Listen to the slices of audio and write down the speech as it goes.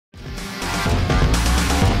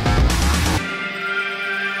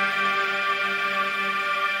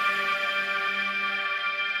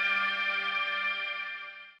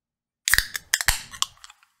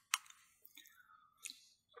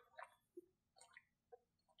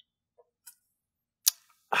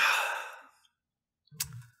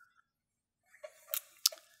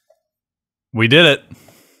We did it.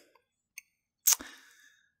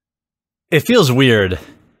 It feels weird,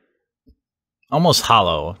 almost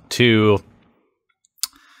hollow, to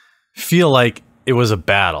feel like it was a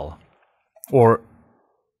battle or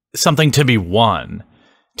something to be won,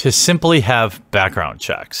 to simply have background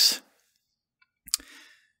checks.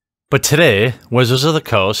 But today, Wizards of the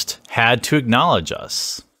Coast had to acknowledge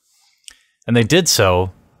us. And they did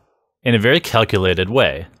so in a very calculated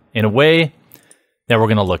way, in a way that we're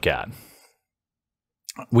going to look at.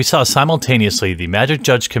 We saw simultaneously the Magic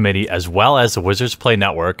Judge Committee as well as the Wizards Play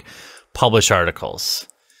Network publish articles.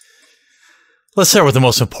 Let's start with the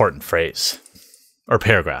most important phrase, or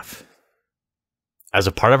paragraph. As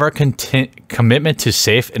a part of our commitment to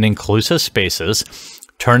safe and inclusive spaces,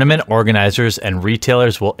 tournament organizers and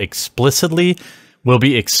retailers will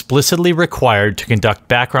be explicitly required to conduct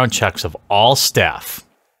background checks of all staff.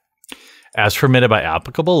 As permitted by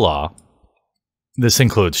applicable law, this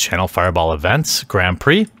includes Channel Fireball events, Grand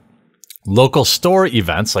Prix, local store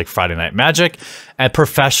events like Friday Night Magic, and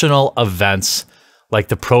professional events like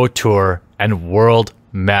the Pro Tour and World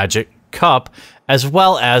Magic Cup, as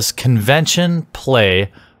well as convention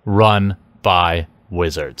play run by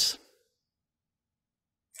Wizards.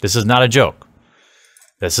 This is not a joke.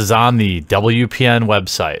 This is on the WPN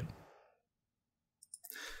website.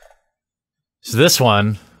 So this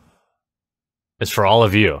one is for all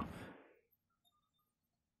of you.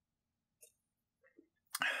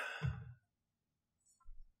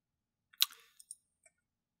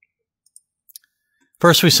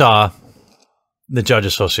 First, we saw the Judge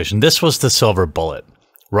Association. This was the silver bullet.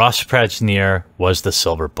 Ross Praznier was the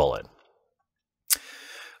silver bullet.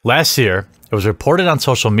 Last year, it was reported on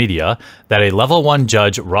social media that a level 1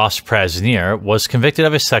 judge, Ross Praznier, was convicted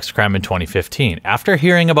of a sex crime in 2015. After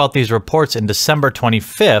hearing about these reports on December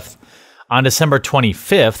 25th,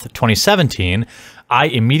 2017, I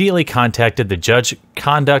immediately contacted the Judge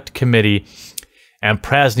Conduct Committee and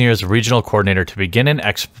Praznier's regional coordinator to begin an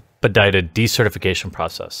expedited decertification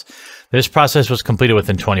process. This process was completed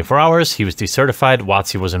within 24 hours. He was decertified.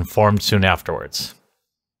 WotC was informed soon afterwards.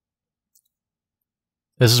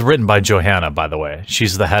 This is written by Johanna, by the way.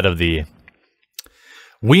 She's the head of the...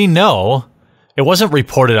 We know it wasn't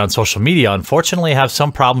reported on social media. Unfortunately, I have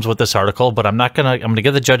some problems with this article, but I'm going to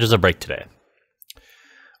give the judges a break today.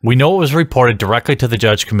 We know it was reported directly to the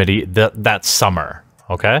Judge Committee that summer,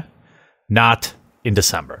 okay? Not in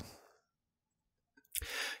December.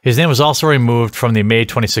 His name was also removed from the May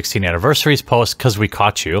 2016 anniversaries post because we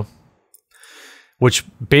caught you, which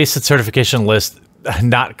based its certification list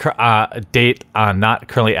date on not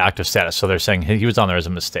currently active status. So they're saying he was on there as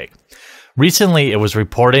a mistake. Recently, it was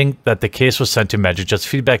reporting that the case was sent to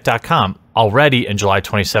MagicJudgeFeedback.com already in July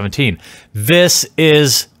 2017. This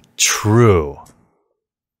is true.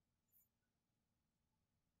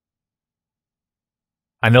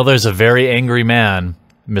 I know there's a very angry man,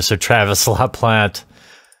 Mr. Travis LaPlante,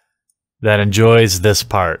 that enjoys this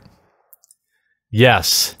part.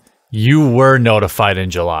 Yes, you were notified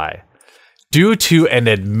in July. Due to an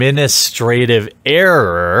administrative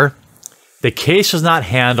error, the case was not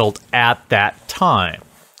handled at that time.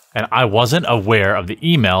 And I wasn't aware of the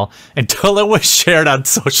email until it was shared on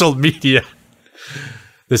social media.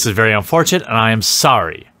 This is very unfortunate, and I am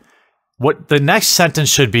sorry. What the next sentence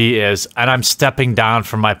should be is, and I'm stepping down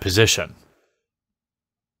from my position.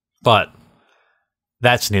 But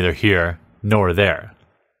that's neither here nor there.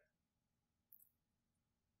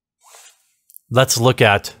 Let's look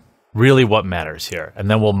at really what matters here, and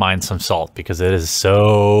then we'll mine some salt because it is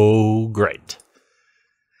so great.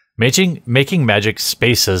 Making Magic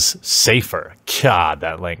spaces safer. God,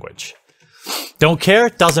 that language. Don't care,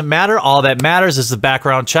 doesn't matter. All that matters is the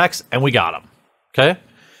background checks, and we got them. Okay?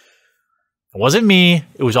 It wasn't me,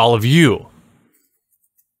 it was all of you.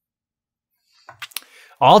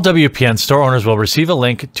 All WPN store owners will receive a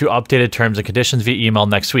link to updated terms and conditions via email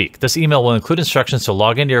next week. This email will include instructions to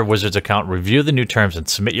log into your Wizards account, review the new terms, and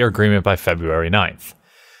submit your agreement by February 9th.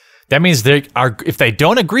 That means if they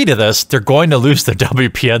don't agree to this, they're going to lose their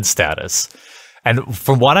WPN status. And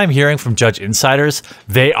from what I'm hearing from Judge Insiders,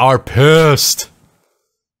 they are pissed.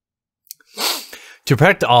 To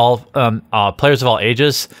protect all players of all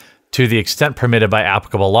ages, to the extent permitted by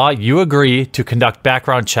applicable law, you agree to conduct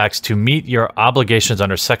background checks to meet your obligations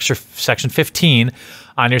under Section 15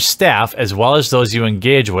 on your staff, as well as those you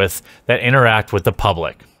engage with that interact with the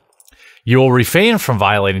public. You will refrain from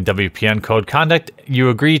violating WPN code conduct. You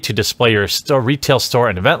agree to display your retail store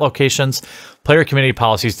and event locations, player community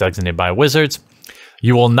policies designated by Wizards.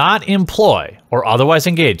 You will not employ or otherwise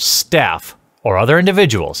engage staff or other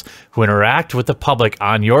individuals who interact with the public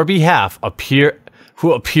on your behalf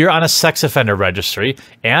who appear on a sex offender registry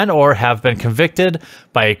and or have been convicted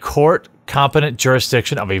by a court competent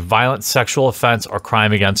jurisdiction of a violent sexual offense or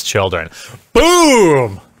crime against children.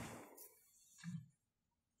 Boom!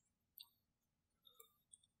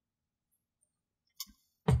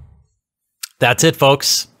 That's it,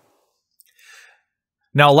 folks.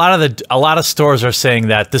 Now, a lot of stores are saying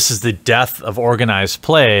that this is the death of organized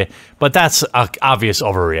play, but that's an obvious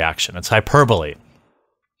overreaction. It's hyperbole.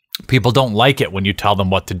 People don't like it when you tell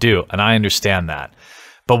them what to do, and I understand that.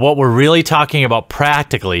 But what we're really talking about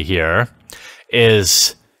practically here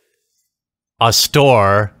is a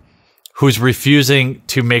store who's refusing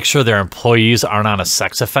to make sure their employees aren't on a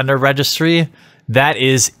sex offender registry. That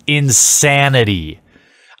is insanity.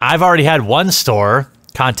 I've already had one store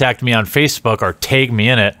contact me on Facebook or tag me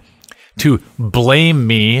in it to blame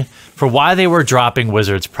me for why they were dropping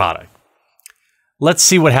Wizards product. Let's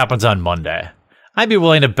see what happens on Monday. I'd be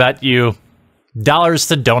willing to bet you dollars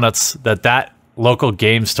to donuts that that local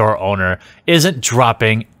game store owner isn't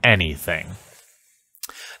dropping anything.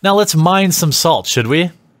 Now let's mine some salt, should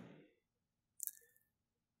we?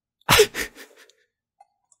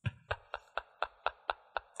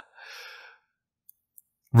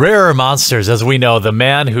 Rarer Monsters, as we know, the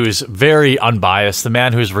man who's very unbiased, the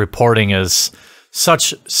man who's reporting is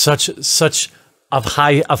such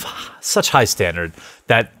high standard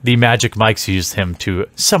that the Magic Mikes used him to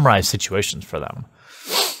summarize situations for them.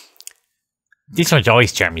 This one's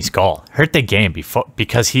always Jeremy's goal. Hurt the game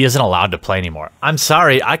because he isn't allowed to play anymore. I'm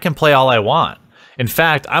sorry, I can play all I want. In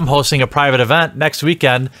fact, I'm hosting a private event next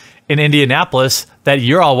weekend in Indianapolis that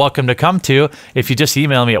you're all welcome to come to if you just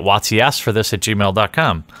email me at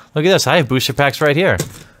watsyasforthis@gmail.com. Look at this. I have booster packs right here.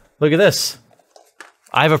 Look at this.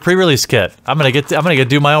 I have a pre-release kit. I'm gonna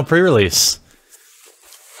do my own pre-release.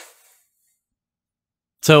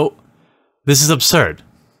 So this is absurd.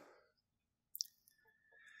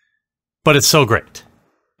 But it's so great.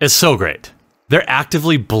 It's so great. They're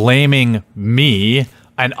actively blaming me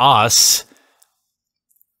and us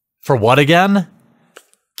for what again?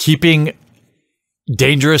 Keeping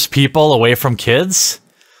dangerous people away from kids?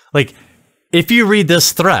 Like, if you read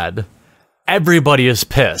this thread, everybody is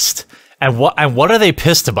pissed. And what are they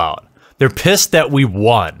pissed about? They're pissed that we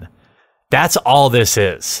won. That's all this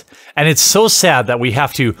is. And it's so sad that we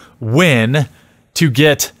have to win to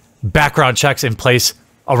get background checks in place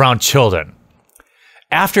around children.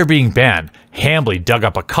 After being banned, Hambly dug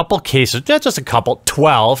up a couple cases, just a couple,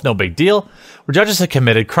 12, no big deal, where judges had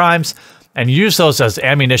committed crimes and used those as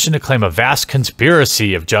ammunition to claim a vast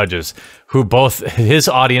conspiracy of judges who both his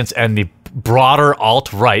audience and the broader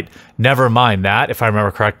alt-right, never mind that, if I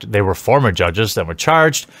remember correct, they were former judges that were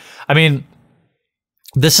charged. I mean,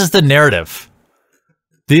 this is the narrative.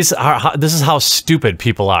 This is how stupid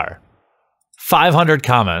people are. 500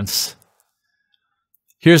 comments.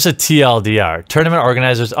 Here's a TLDR. Tournament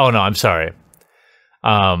organizers. Oh no, I'm sorry.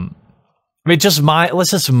 I mean,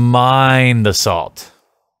 let's just mine the salt.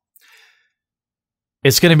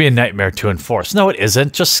 It's going to be a nightmare to enforce. No, it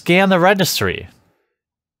isn't. Just scan the registry.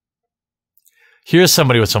 Here's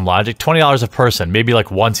somebody with some logic. $20 a person, maybe like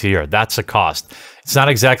once a year. That's the cost. It's not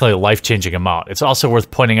exactly a life-changing amount. It's also worth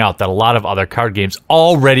pointing out that a lot of other card games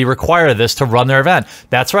already require this to run their event.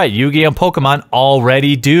 That's right. Yu-Gi-Oh! And Pokemon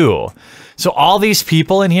already do. So all these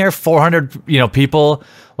people in here, 400, people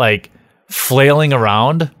like flailing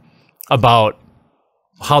around about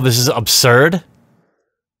how this is absurd.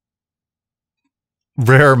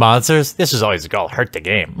 Rare Monsters. This is always a goal. Hurt the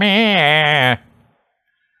game. Meh.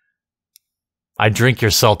 I drink your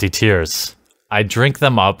salty tears. I drink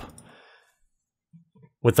them up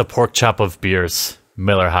with the pork chop of beers.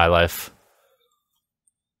 Miller High Life.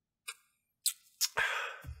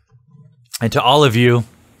 And to all of you,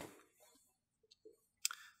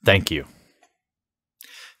 thank you.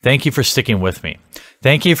 Thank you for sticking with me.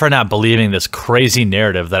 Thank you for not believing this crazy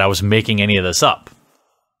narrative that I was making any of this up.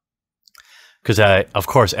 Because I, of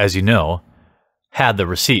course, as you know, had the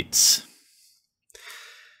receipts.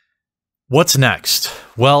 What's next?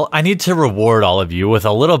 Well, I need to reward all of you with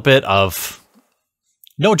a little bit of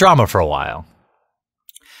no drama for a while.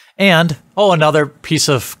 And, another piece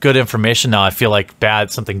of good information. Now I feel like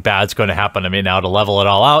something bad's going to happen to me now to level it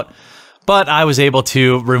all out. But I was able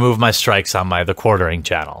to remove my strikes on the quartering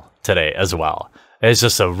channel today as well. It's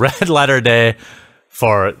just a red letter day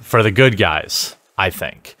for the good guys, I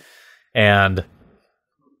think. And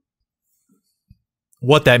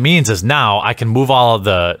what that means is now I can move all of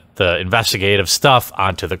the investigative stuff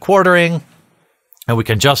onto the quartering, and we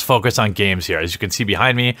can just focus on games here. As you can see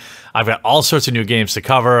behind me, I've got all sorts of new games to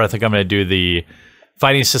cover. I think I'm going to do the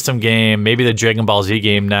fighting system game, maybe the Dragon Ball Z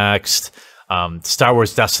game next, Star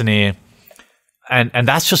Wars Destiny. And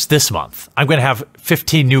that's just this month. I'm going to have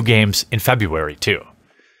 15 new games in February too.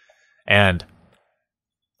 And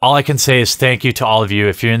all I can say is thank you to all of you.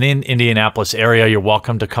 If you're in the Indianapolis area, you're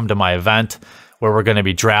welcome to come to my event where we're going to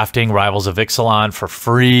be drafting Rivals of Ixalan for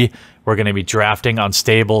free. We're going to be drafting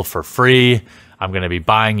Unstable for free. I'm going to be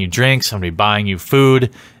buying you drinks. I'm going to be buying you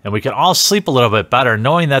food. And we can all sleep a little bit better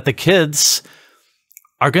knowing that the kids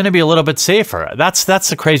are going to be a little bit safer. That's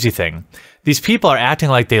the crazy thing. These people are acting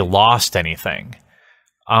like they lost anything.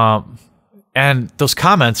 And those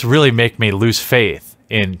comments really make me lose faith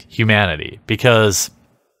in humanity because...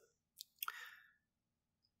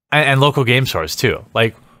 And local game stores too.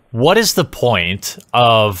 Like, what is the point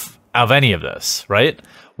of any of this, right?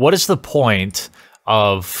 What is the point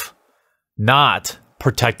of not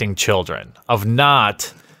protecting children, of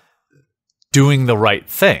not doing the right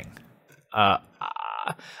thing?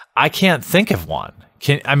 I can't think of one.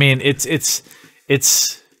 I mean, it's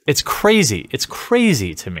crazy. It's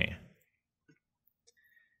crazy to me.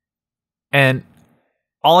 And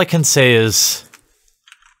all I can say is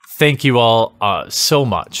thank you all so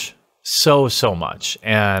much. So much.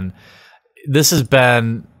 And this has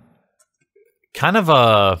been kind of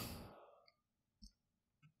I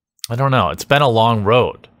don't know, it's been a long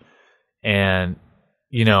road. And,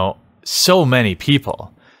 you know, so many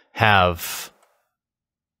people have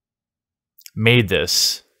made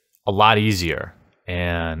this a lot easier.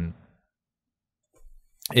 And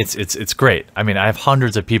it's great. I mean, I have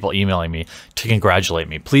hundreds of people emailing me to congratulate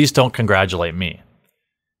me. Please don't congratulate me.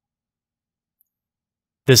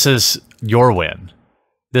 This is your win.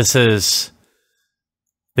 This is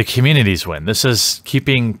the community's win. This is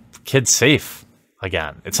keeping kids safe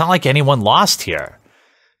again. It's not like anyone lost here.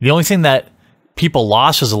 The only thing that people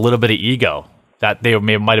lost was a little bit of ego, that they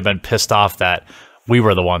might have been pissed off that we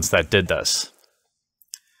were the ones that did this.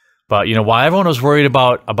 But, you know, while everyone was worried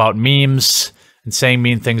about memes and saying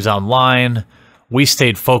mean things online, we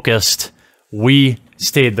stayed focused, we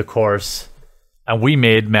stayed the course, and we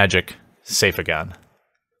made Magic safe again.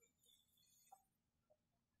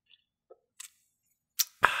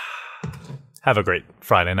 Have a great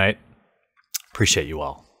Friday night. Appreciate you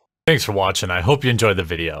all. Thanks for watching. I hope you enjoyed the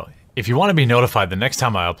video. If you want to be notified the next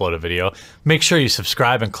time I upload a video, make sure you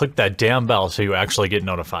subscribe and click that damn bell so you actually get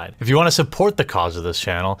notified. If you want to support the cause of this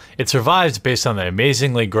channel, it survives based on the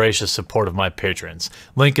amazingly gracious support of my patrons.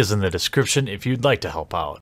 Link is in the description if you'd like to help out.